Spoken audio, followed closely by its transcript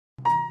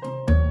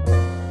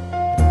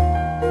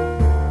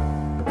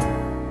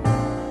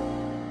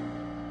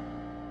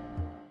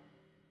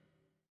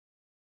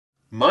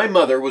My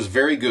mother was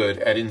very good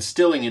at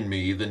instilling in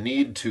me the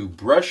need to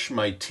brush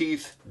my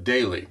teeth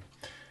daily.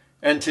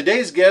 And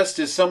today's guest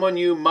is someone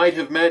you might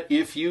have met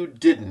if you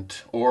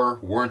didn't or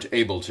weren't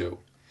able to.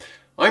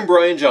 I'm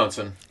Brian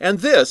Johnson. And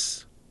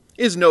this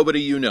is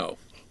Nobody You Know.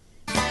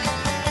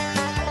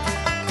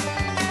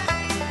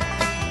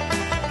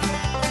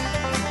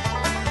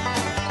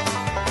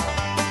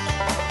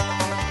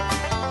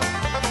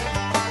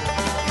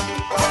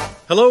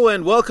 Hello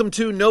and welcome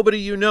to Nobody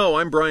You Know.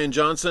 I'm Brian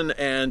Johnson,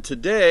 and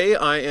today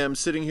I am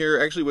sitting here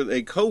actually with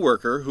a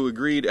coworker who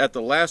agreed at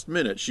the last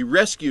minute. She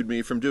rescued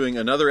me from doing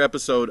another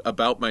episode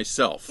about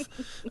myself.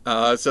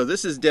 So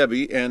this is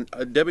Debbie, and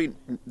Debbie,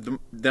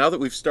 now that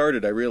we've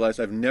started, I realize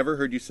I've never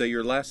heard you say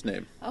your last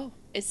name. Oh,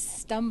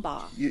 it's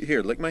Stumbaugh.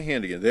 Here, lick my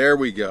hand again. There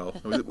we go.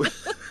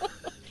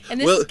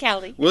 And this is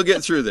Kelly. We'll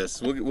get through this.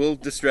 We'll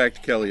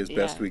distract Kelly as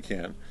best we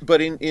can.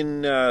 But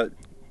in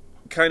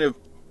kind of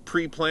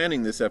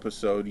pre-planning this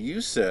episode,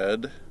 you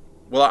said,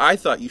 well, I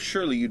thought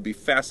you'd be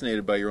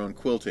fascinated by your own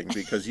quilting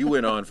because you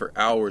went on for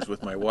hours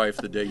with my wife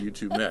the day you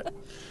two met.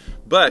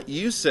 But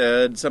you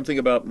said something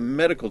about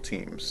medical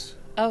teams.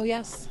 Oh,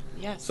 yes.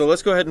 So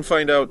let's go ahead and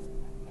find out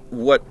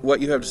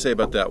what you have to say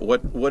about that.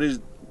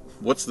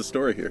 What's the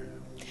story here?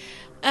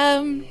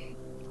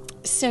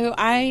 So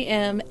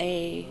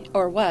I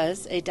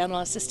was a dental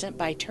assistant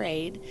by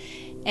trade,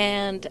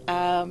 and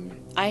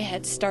I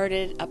had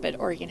started up at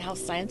Oregon Health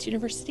Science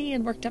University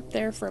and worked up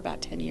there for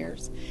about 10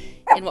 years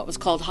in what was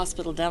called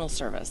hospital dental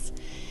service.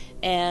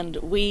 And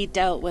we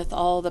dealt with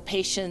all the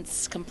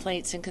patients'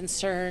 complaints and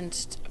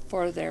concerns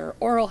for their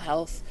oral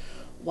health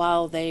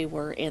while they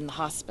were in the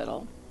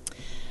hospital.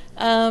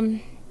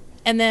 And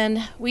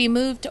then we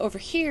moved over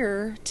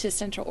here to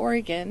Central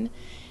Oregon,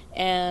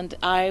 and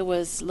I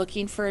was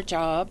looking for a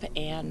job,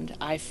 and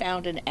I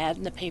found an ad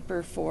in the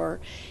paper for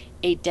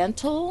a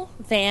dental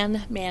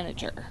van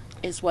manager,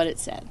 is what it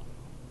said.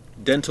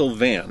 Dental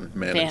van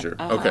manager.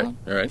 Okay, all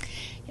right.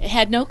 I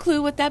had no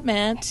clue what that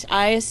meant.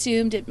 I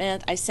assumed it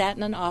meant I sat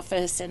in an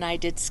office and I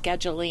did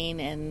scheduling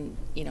and,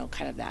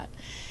 kind of that.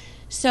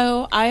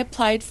 So I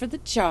applied for the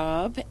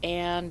job,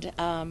 and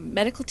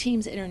Medical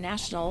Teams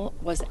International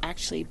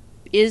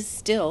is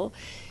still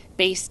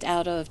based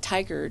out of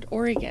Tigard,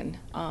 Oregon,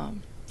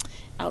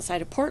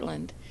 outside of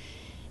Portland.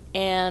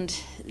 And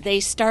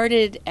they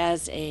started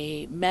as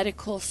a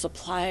medical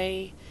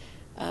supply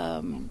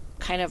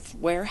kind of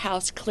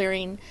warehouse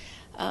clearing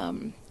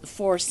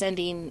for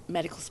sending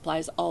medical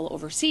supplies all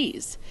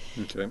overseas.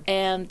 Okay.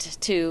 And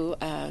to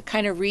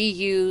kind of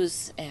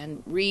reuse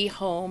and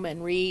rehome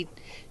and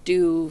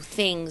redo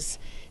things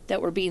that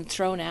were being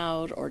thrown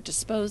out or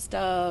disposed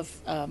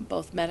of,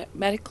 both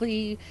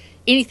medically,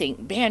 anything,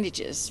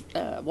 bandages,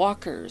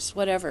 walkers,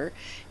 whatever.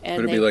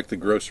 And would it be like the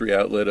grocery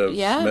outlet of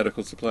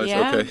medical supplies?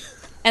 Yeah. Okay.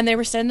 And they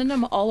were sending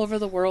them all over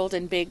the world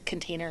in big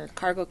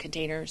cargo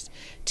containers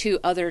to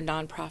other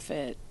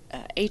nonprofit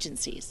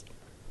agencies.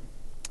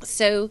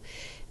 So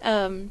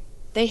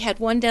they had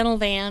one dental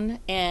van,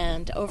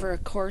 and over a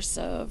course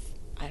of,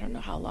 I don't know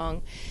how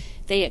long,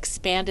 they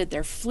expanded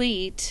their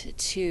fleet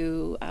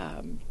to,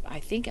 I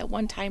think at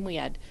one time we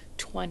had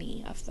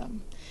 20 of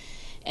them.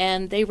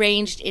 And they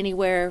ranged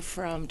anywhere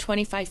from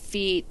 25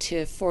 feet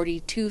to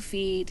 42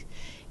 feet.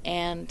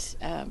 And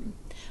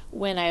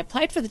when I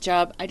applied for the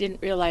job, I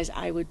didn't realize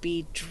I would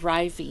be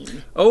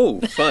driving. Oh,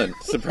 fun.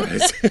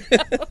 Surprise.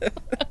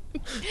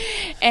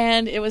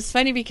 And it was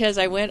funny because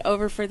I went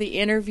over for the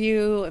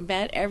interview and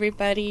met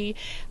everybody.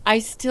 I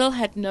still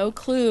had no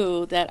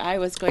clue that I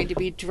was going to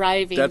be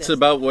driving. That's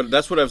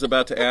what I was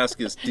about to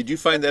ask is, did you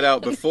find that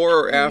out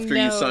before or after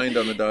you signed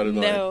on the dotted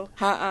line? No.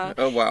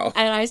 Oh, wow.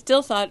 And I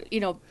still thought,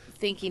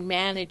 thinking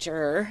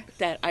manager,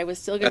 that I was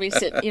still going to be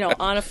sitting,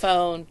 on a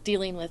phone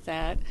dealing with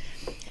that.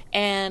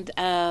 And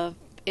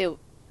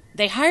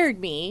they hired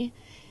me,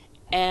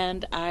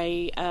 and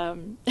I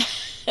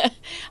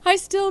I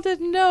still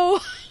didn't know.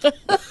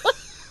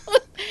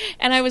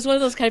 And I was one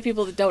of those kind of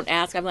people that don't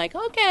ask. I'm like,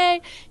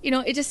 okay.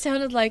 It just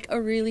sounded like a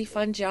really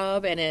fun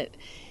job, and it,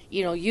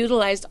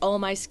 utilized all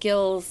my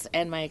skills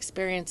and my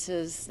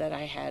experiences that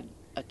I had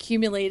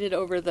accumulated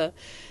over the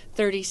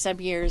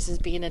 30-some years as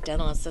being a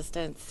dental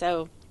assistant.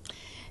 So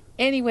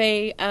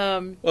anyway.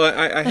 Well,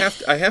 I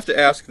have to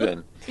ask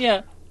then.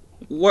 Yeah.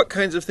 What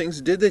kinds of things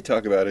did they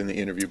talk about in the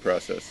interview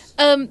process?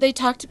 They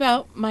talked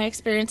about my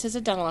experience as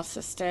a dental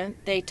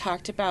assistant. They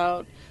talked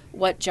about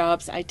what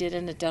jobs I did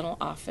in the dental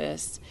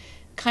office,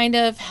 kind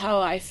of how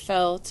I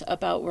felt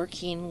about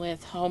working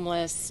with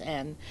homeless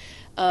and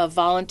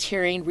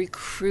volunteering,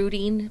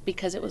 recruiting,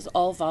 because it was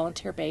all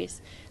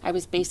volunteer-based. I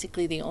was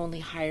basically the only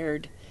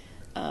hired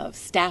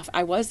staff.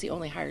 I was the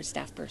only hired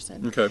staff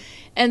person. Okay.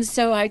 And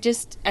so I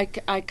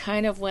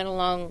kind of went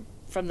along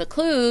from the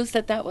clues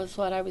that was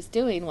what I was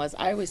doing.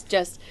 I was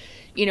just,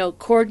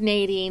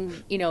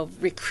 coordinating,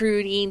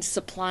 recruiting,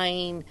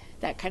 supplying,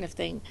 that kind of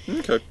thing.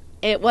 Okay.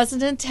 It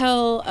wasn't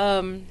until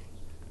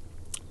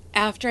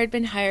after I'd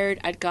been hired,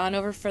 I'd gone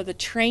over for the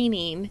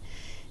training,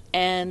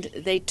 And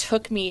they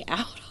took me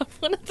out on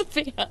one of the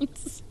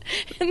vans.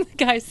 And the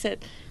guy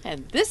said,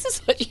 "And this is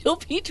what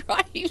you'll be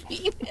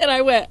driving." And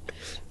I went,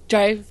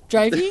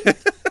 driving?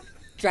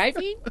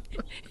 Driving?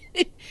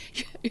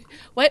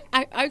 What?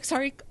 I'm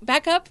sorry,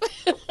 back up.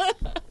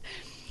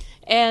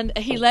 And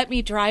he let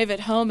me drive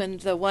it home, and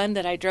the one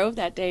that I drove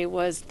that day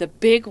was the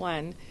big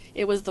one.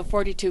 It was the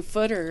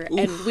 42-footer,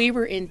 and we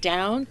were in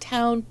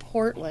downtown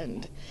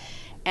Portland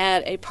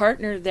at a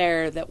partner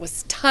there that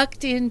was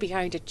tucked in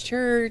behind a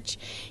church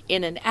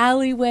in an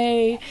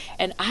alleyway,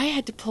 and I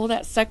had to pull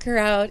that sucker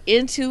out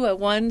into a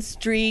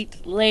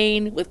one-street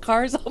lane with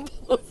cars on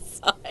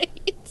both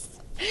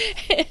sides.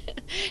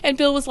 And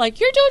Bill was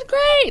like, "You're doing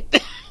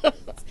great."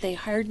 They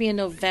hired me in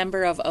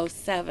November of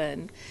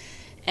 2007,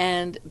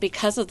 and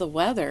because of the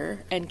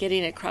weather and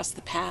getting across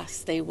the pass,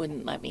 they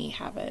wouldn't let me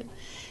have it.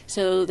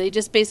 So they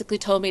just basically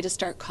told me to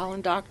start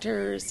calling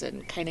doctors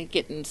and kind of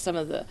getting some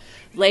of the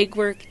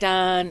legwork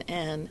done,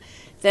 and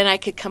then I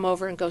could come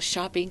over and go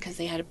shopping because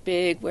they had a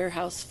big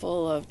warehouse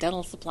full of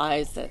dental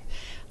supplies that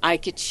I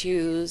could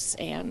choose,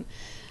 and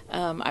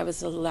I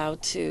was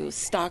allowed to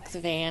stock the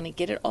van and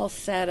get it all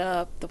set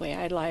up the way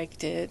I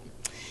liked it.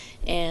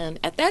 And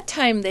at that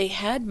time, they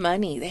had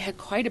money. They had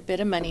quite a bit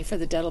of money for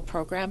the dental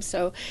program.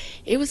 So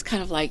it was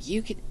kind of like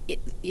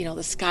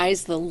the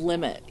sky's the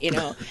limit,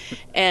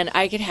 and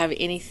I could have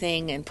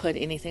anything and put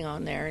anything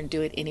on there and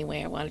do it any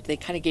way I wanted. They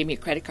kind of gave me a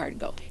credit card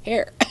and go,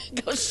 "Here,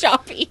 go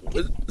shopping."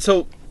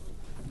 So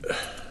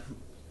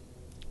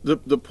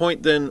the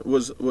point then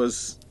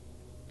was,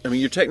 I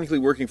mean, you're technically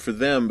working for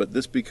them, but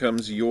this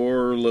becomes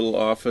your little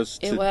office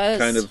to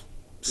kind of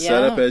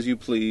set up as you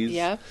please.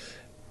 Yeah.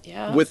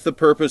 Yeah. With the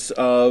purpose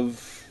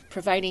of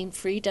providing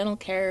free dental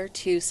care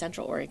to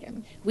Central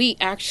Oregon. We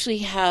actually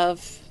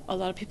have, a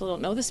lot of people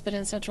don't know this, but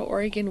in Central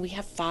Oregon we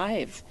have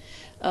 5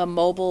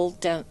 mobile,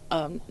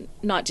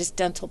 not just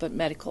dental, but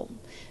medical.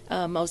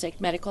 Mosaic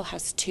Medical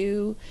has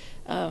 2,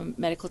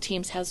 Medical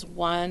Teams has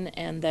 1,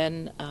 and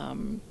then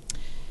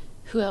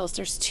who else?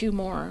 There's 2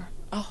 more.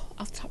 Oh,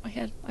 off the top of my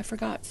head, I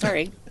forgot.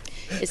 Sorry.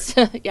 It's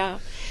yeah.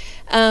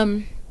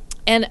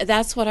 And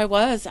that's what I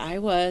was. I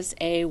was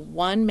a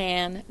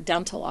one-man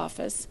dental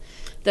office.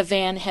 The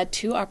van had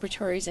 2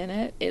 operatories in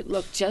it. It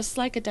looked just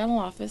like a dental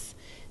office,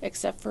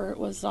 except for it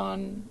was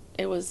a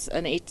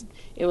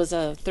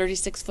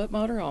 36-foot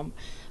motorhome.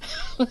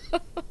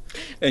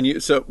 And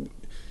your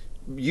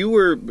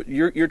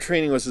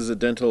training was as a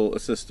dental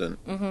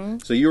assistant. Mm-hmm.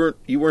 So you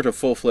weren't a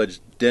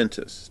full-fledged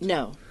dentist.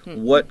 No.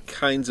 Mm-hmm. What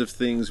kinds of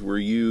things were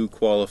you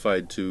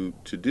qualified to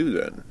do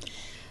then?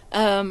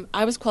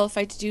 I was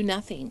qualified to do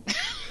nothing.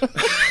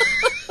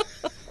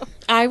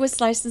 I was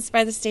licensed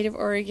by the state of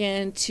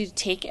Oregon to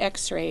take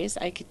x-rays.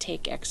 I could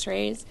take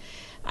x-rays.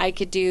 I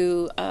could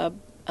do a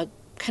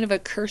kind of a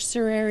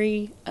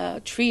cursory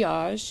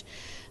triage.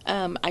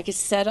 I could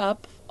set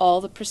up all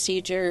the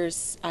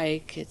procedures.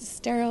 I could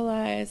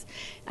sterilize.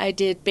 I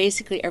did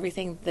basically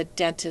everything the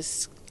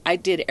dentist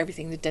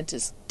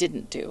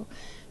didn't do.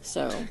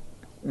 So...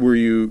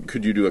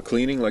 Could you do a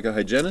cleaning like a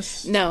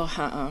hygienist? No,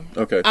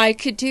 Okay. I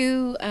could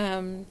do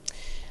a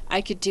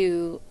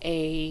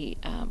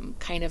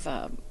kind of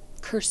a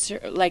cursor,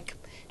 like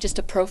just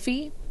a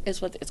prophy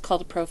is what it's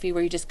called, a prophy,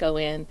 where you just go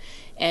in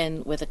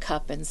and with a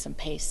cup and some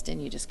paste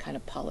and you just kind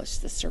of polish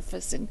the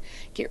surface and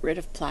get rid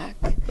of plaque.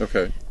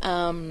 Okay.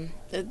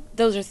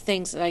 Those are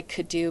things that I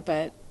could do,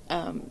 but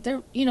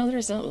there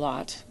isn't a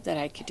lot that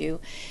I could do.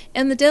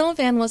 And the dental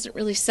van wasn't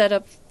really set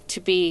up to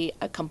be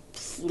a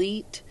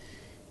complete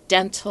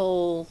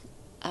dental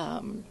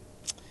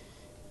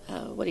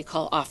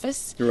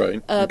office.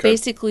 Right. Okay.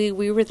 Basically,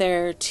 we were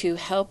there to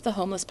help the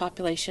homeless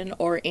population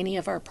or any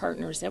of our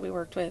partners that we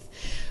worked with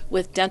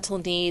dental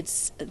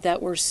needs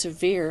that were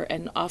severe,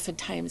 and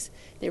oftentimes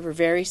they were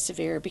very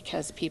severe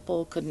because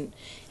people couldn't.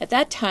 At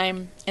that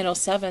time, in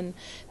 2007,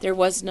 there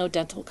was no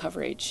dental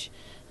coverage.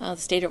 The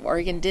state of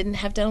Oregon didn't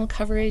have dental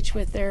coverage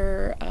with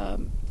their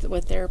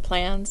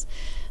plans.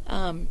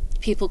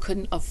 People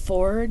couldn't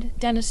afford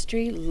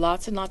dentistry.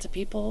 Lots and lots of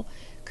people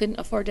couldn't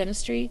afford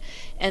dentistry.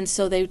 And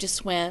so they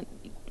just went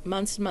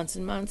months and months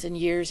and months and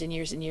years and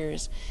years and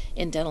years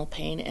in dental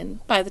pain.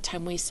 And by the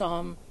time we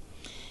saw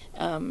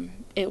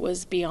them, it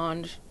was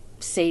beyond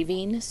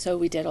saving. So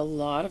we did a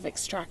lot of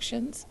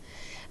extractions.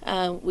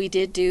 We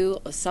did do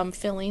some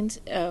fillings.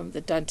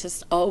 The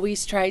dentists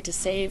always tried to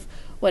save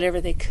whatever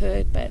they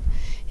could, but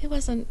it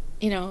wasn't,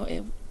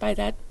 by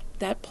that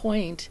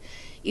point,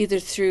 either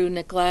through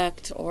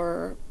neglect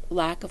or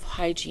lack of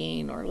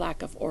hygiene or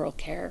lack of oral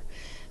care,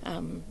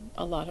 we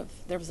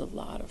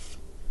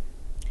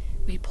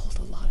pulled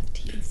a lot of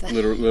teeth.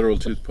 literal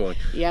tooth pulling.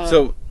 Yeah.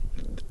 So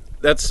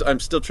I'm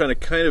still trying to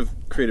kind of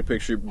create a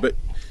picture, but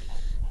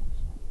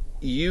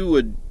you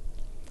would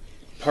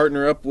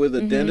partner up with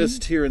a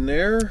dentist here and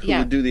there who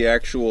would do the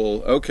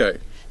actual, okay.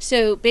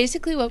 So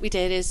basically what we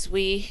did is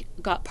we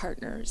got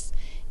partners,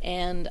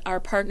 and our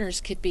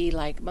partners could be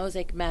like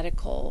Mosaic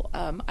Medical.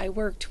 I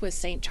worked with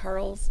St.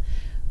 Charles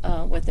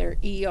with their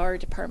ER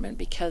department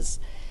because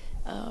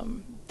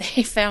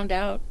they found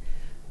out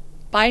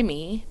by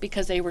me,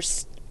 because they were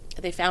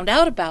they found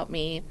out about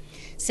me,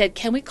 said,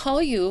 can we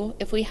call you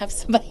if we have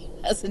somebody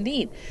who has a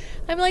need?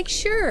 I'm like,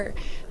 sure.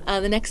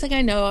 The next thing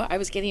I know, I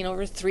was getting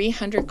over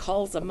 300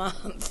 calls a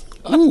month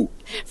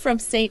from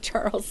St.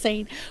 Charles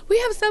saying, we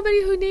have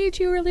somebody who needs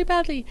you really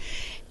badly.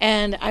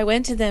 And I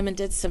went to them and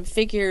did some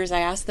figures.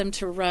 I asked them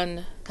to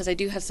run, because I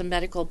do have some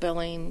medical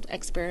billing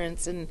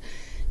experience and,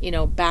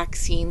 back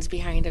scenes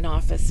behind an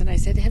office. And I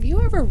said, have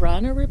you ever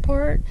run a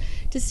report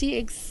to see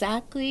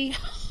exactly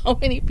how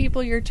many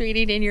people you're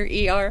treating in your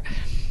ER?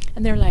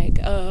 And they're like,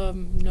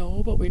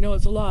 no, but we know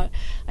it's a lot.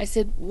 I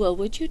said, well,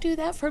 would you do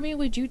that for me?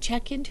 Would you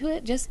check into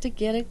it just to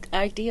get an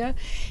idea?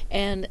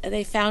 And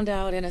they found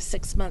out in a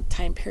 6-month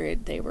time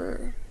period they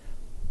were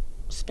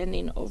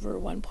spending over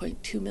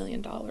 $1.2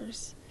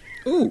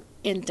 million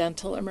in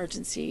dental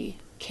emergency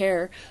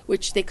care,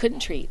 which they couldn't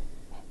treat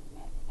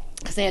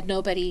because they had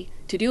nobody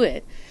to do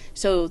it.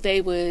 So they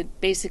would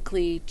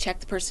basically check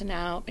the person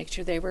out, make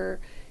sure they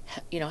were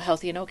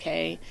healthy and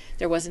okay.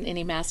 There wasn't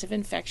any massive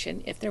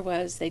infection. If there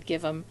was, they'd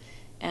give them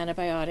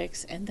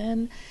antibiotics, and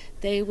then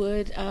they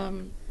would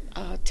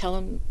tell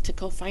them to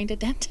go find a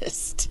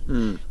dentist,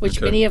 which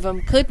many of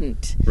them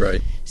couldn't.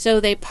 Right. So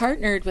they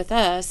partnered with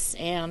us,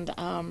 and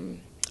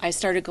I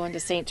started going to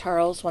St.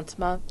 Charles once a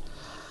month.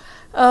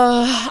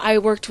 I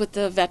worked with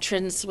the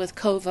veterans with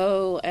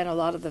COVO and a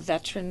lot of the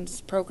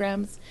veterans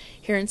programs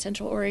here in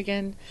Central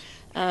Oregon.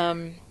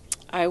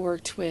 I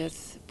worked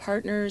with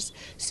partners.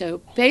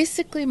 So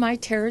basically my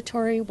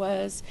territory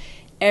was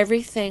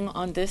everything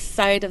on this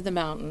side of the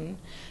mountain,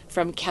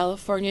 from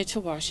California to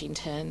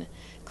Washington,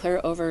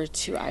 clear over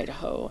to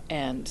Idaho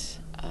and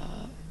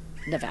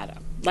Nevada.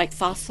 Like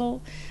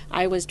Fossil,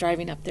 I was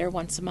driving up there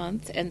once a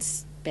month and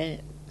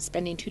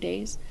spending 2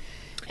 days.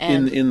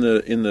 And in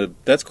the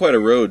that's quite a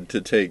road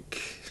to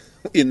take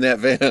in that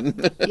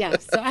van. Yeah,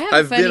 so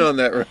I've been on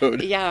that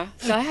road. Yeah,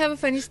 so I have a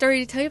funny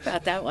story to tell you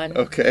about that one.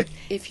 Okay.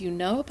 If you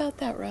know about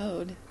that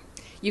road,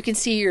 you can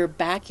see your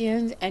back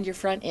end and your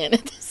front end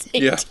at the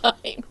same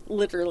time,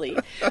 literally.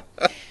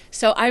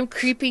 So I'm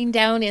creeping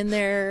down in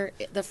there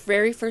the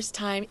very first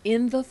time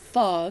in the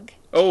fog,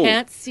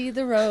 can't see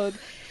the road,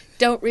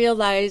 don't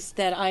realize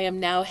that I am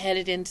now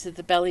headed into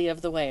the belly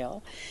of the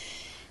whale.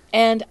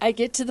 And I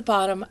get to the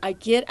bottom, I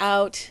get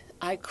out,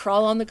 I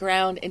crawl on the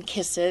ground and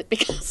kiss it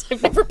because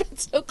I've never been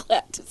so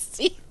glad to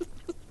see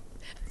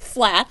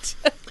flat.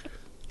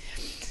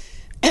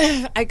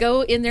 I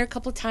go in there a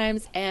couple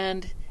times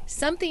and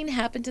something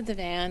happened to the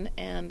van,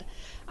 and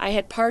I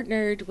had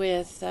partnered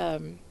with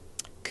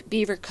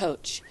Beaver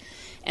Coach,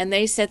 and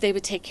they said they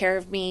would take care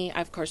of me.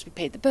 Of course, we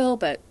paid the bill,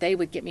 but they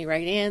would get me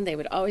right in. They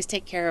would always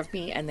take care of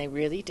me, and they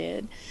really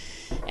did.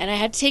 And I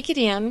had to take it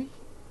in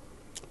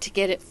to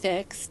get it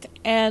fixed,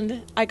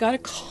 and I got a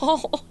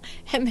call,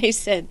 and they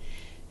said,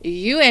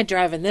 you ain't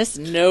driving this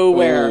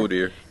nowhere. Oh,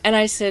 dear. And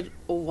I said,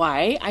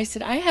 why? I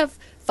said, I have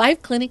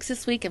 5 clinics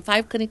this week and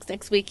 5 clinics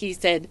next week. He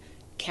said,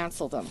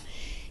 cancel them.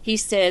 He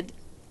said,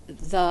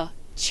 the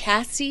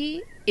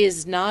chassis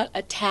is not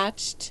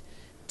attached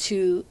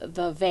to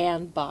the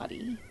van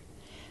body,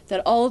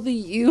 that all the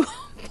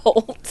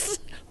U-bolts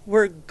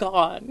were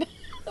gone.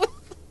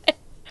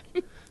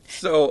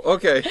 So,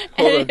 okay,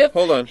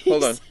 hold on.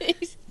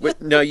 Wait,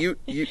 now, you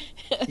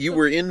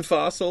were in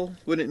Fossil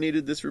when it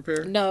needed this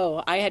repair?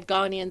 No, I had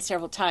gone in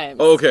several times.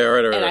 Okay, all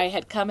right. And I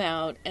had come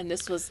out, and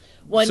this was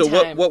one time.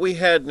 So what we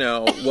had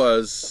now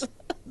was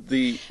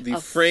the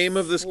frame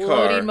of this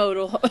car,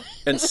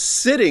 and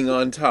sitting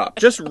on top,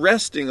 just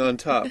resting on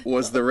top,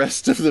 was the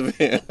rest of the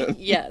van.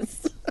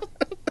 Yes.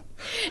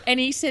 And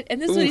he said, and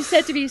this is what he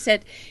said to me, he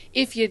said,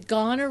 if you'd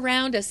gone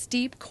around a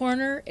steep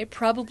corner, it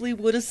probably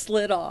would have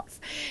slid off.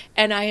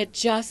 And I had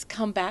just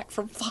come back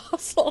from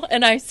Fossil,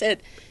 and I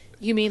said,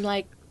 you mean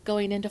like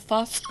going into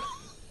Fossil?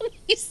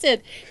 He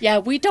said, yeah,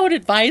 we don't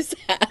advise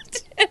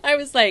that. And I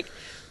was like,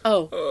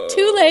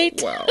 too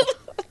late. Wow.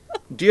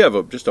 Do you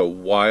have just a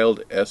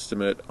wild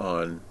estimate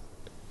on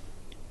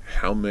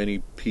how many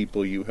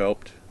people you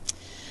helped?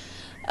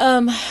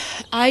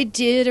 I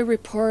did a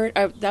report.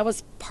 That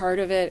was part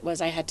of it, was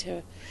I had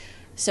to.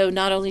 So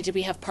not only did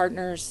we have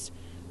partners,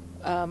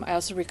 I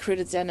also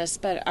recruited dentists,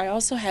 but I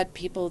also had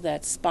people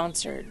that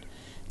sponsored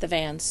the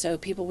vans. So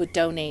people would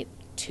donate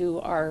to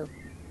our,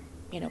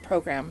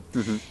 program,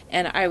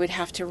 and I would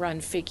have to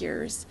run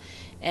figures.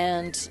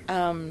 And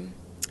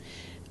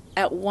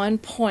at one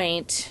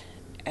point,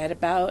 at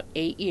about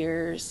 8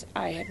 years,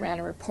 I had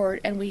ran a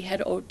report, and we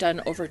had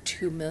done over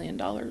 $2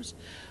 million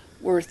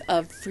worth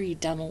of free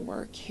dental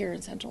work here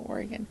in Central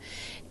Oregon.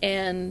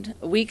 And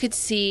we could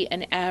see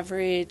an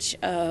average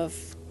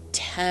of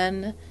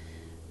 10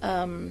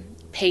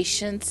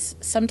 patients,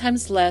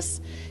 sometimes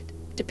less,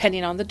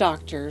 depending on the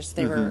doctors.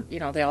 They were,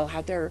 they all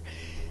had their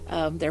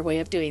way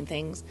of doing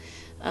things.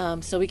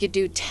 So we could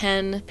do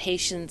 10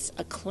 patients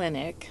a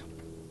clinic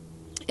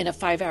in a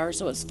 5-hour,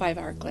 so it was a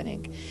 5-hour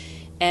clinic.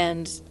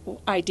 And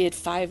I did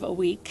 5 a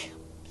week,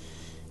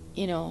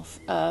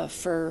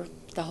 for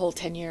the whole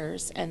 10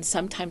 years, and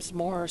sometimes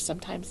more,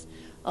 sometimes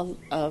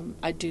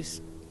I do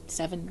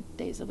 7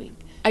 days a week.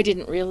 I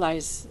didn't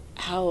realize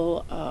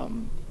how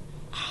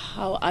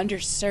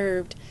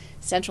underserved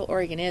Central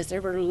Oregon is,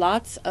 there were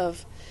lots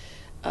of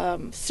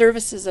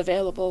services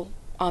available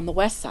on the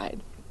west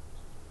side.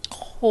 A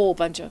whole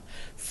bunch of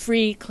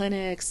free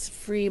clinics,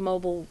 free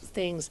mobile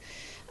things.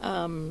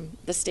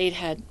 The state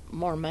had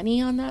more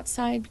money on that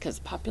side because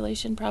of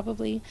population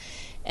probably,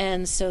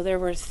 and so there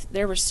were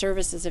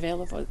services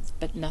available,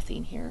 but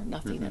nothing here,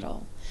 nothing at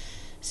all.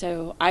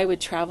 So I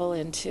would travel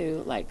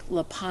into like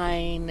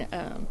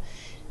Lapine,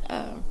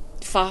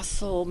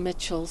 Fossil,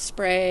 Mitchell,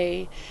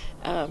 Spray.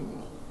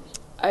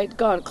 I'd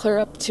gone clear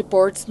up to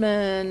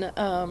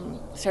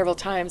Boardsman several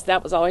times.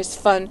 That was always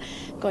fun,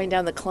 going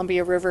down the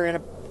Columbia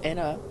River in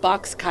a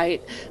box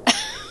kite.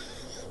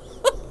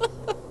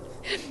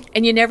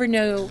 And you never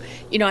know,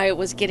 I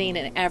was getting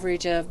an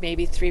average of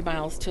maybe 3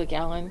 miles to a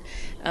gallon.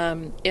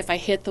 If I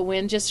hit the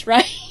wind just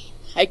right,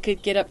 I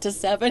could get up to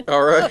 7.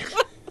 All right.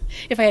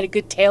 If I had a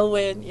good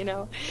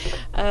tailwind,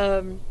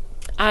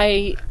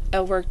 I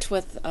worked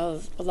with a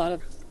lot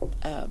of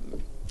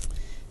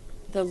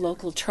the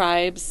local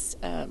tribes,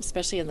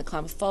 especially in the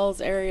Klamath Falls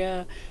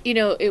area.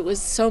 It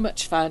was so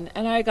much fun,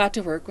 and I got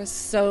to work with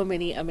so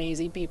many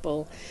amazing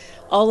people.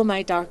 All of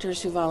my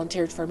doctors who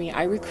volunteered for me,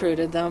 I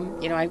recruited them.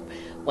 I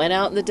went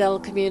out in the dental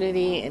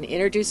community and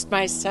introduced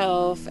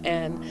myself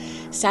and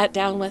sat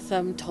down with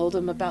them, told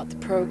them about the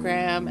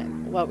program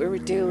and what we were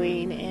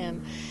doing.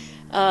 And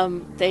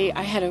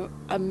I had an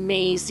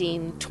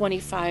amazing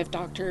 25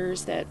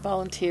 doctors that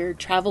volunteered,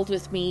 traveled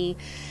with me,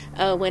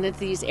 went into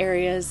these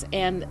areas,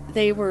 and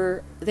they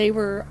were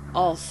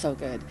all so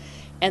good.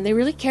 And they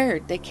really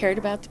cared. They cared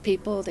about the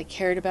people. They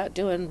cared about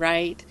doing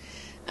right.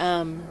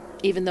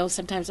 Even though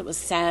sometimes it was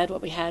sad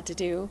what we had to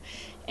do.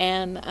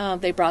 And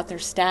they brought their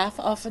staff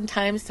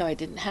oftentimes, so I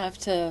didn't have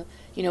to,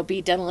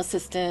 be dental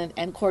assistant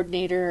and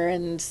coordinator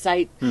and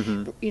site,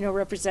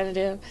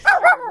 representative.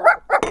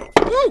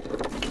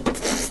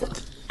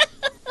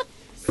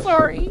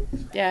 Sorry.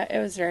 Yeah, it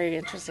was very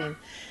interesting.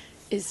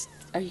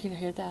 Are you going to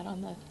hear that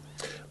on the...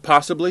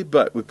 Possibly,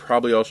 but we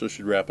probably also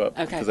should wrap up.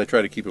 Okay. Because I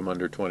try to keep them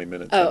under 20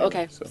 minutes. Oh,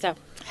 anyway, okay.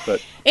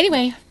 But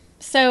anyway...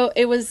 So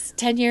it was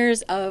 10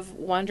 years of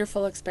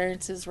wonderful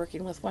experiences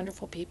working with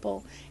wonderful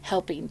people,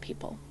 helping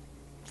people.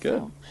 Good.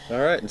 So.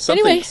 All right. And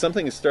Anyway.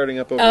 something is starting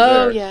up over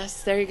Oh, there.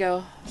 yes. There you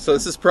go. So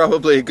this is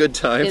probably a good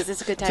time, Is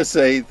this a good time? to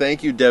say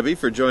thank you, Debbie,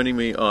 for joining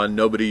me on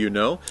Nobody You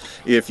Know.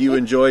 If you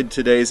enjoyed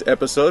today's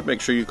episode,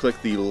 make sure you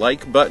click the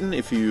like button.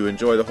 If you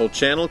enjoy the whole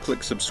channel,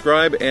 click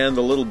subscribe and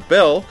the little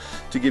bell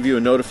to give you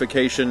a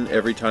notification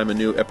every time a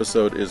new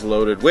episode is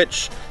loaded,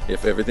 which,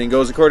 if everything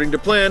goes according to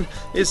plan,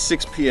 is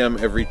 6 p.m.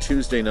 every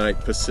Tuesday night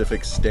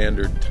Pacific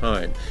Standard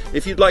Time.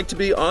 If you'd like to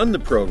be on the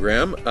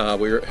program,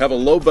 we have a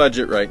low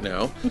budget right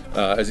now.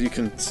 As you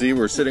can see,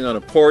 we're sitting on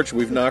a porch.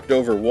 We've knocked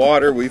over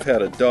water. We've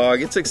had a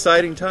dog. It's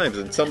exciting times,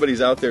 and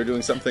somebody's out there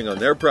doing something on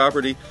their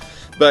property.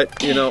 But,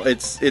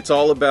 it's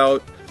all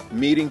about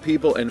meeting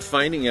people and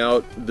finding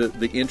out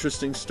the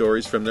interesting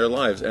stories from their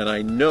lives. And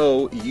I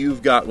know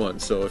you've got one.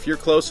 So if you're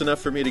close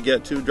enough for me to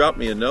get to, drop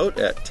me a note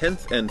at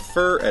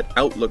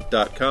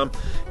 10thandfur@outlook.com,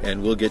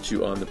 and we'll get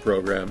you on the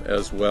program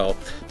as well.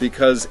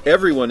 Because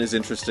everyone is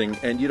interesting,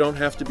 and you don't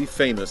have to be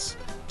famous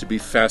to be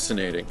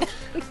fascinating.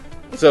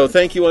 So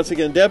thank you once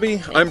again,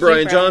 Debbie. I'm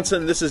Brian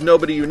Johnson. This is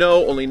Nobody You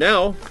Know, only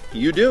now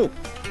you do.